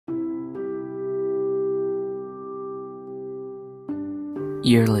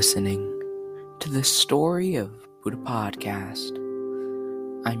You're listening to the Story of Buddha podcast.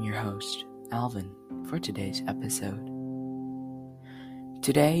 I'm your host, Alvin, for today's episode.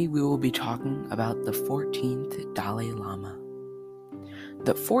 Today we will be talking about the 14th Dalai Lama.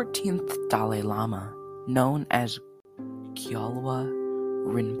 The 14th Dalai Lama, known as Gyalwa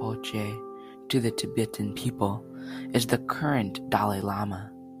Rinpoche to the Tibetan people, is the current Dalai Lama.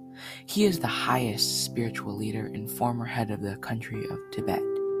 He is the highest spiritual leader and former head of the country of Tibet.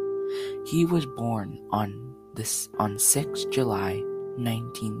 He was born on 6 July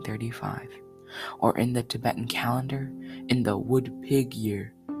 1935, or in the Tibetan calendar, in the Wood Pig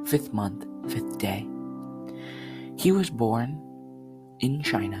year, 5th month, 5th day. He was born in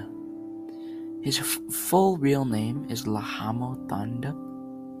China. His full real name is Lahamo Thondup.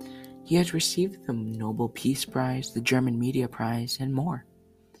 He has received the Nobel Peace Prize, the German Media Prize, and more.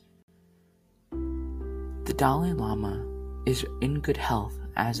 The Dalai Lama is in good health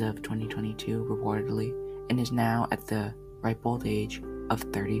as of 2022, reportedly, and is now at the ripe old age of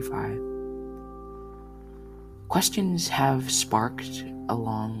 35. Questions have sparked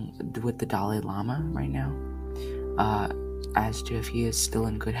along with the Dalai Lama right now as to if he is still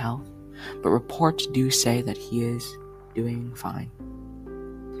in good health, but reports do say that he is doing fine.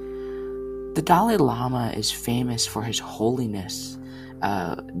 The Dalai Lama is famous for his holiness.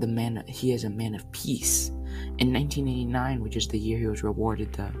 He is a man of peace. In 1989, which is the year he was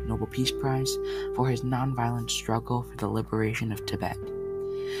awarded the Nobel Peace Prize for his nonviolent struggle for the liberation of Tibet.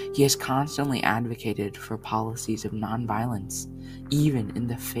 He has constantly advocated for policies of nonviolence, even in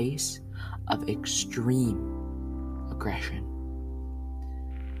the face of extreme aggression.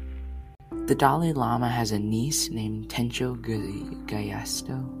 The Dalai Lama has a niece named Tencho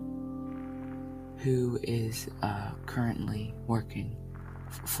Gyatso, who is currently working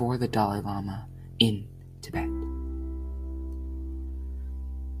for the Dalai Lama in Tibet.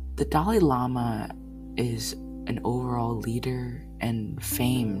 The Dalai Lama is an overall leader and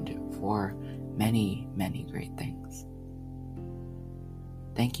famed for many, many great things.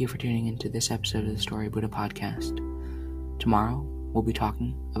 Thank you for tuning into this episode of the Story Buddha podcast. Tomorrow, we'll be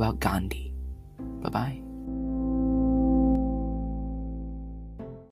talking about Gandhi. Bye-bye.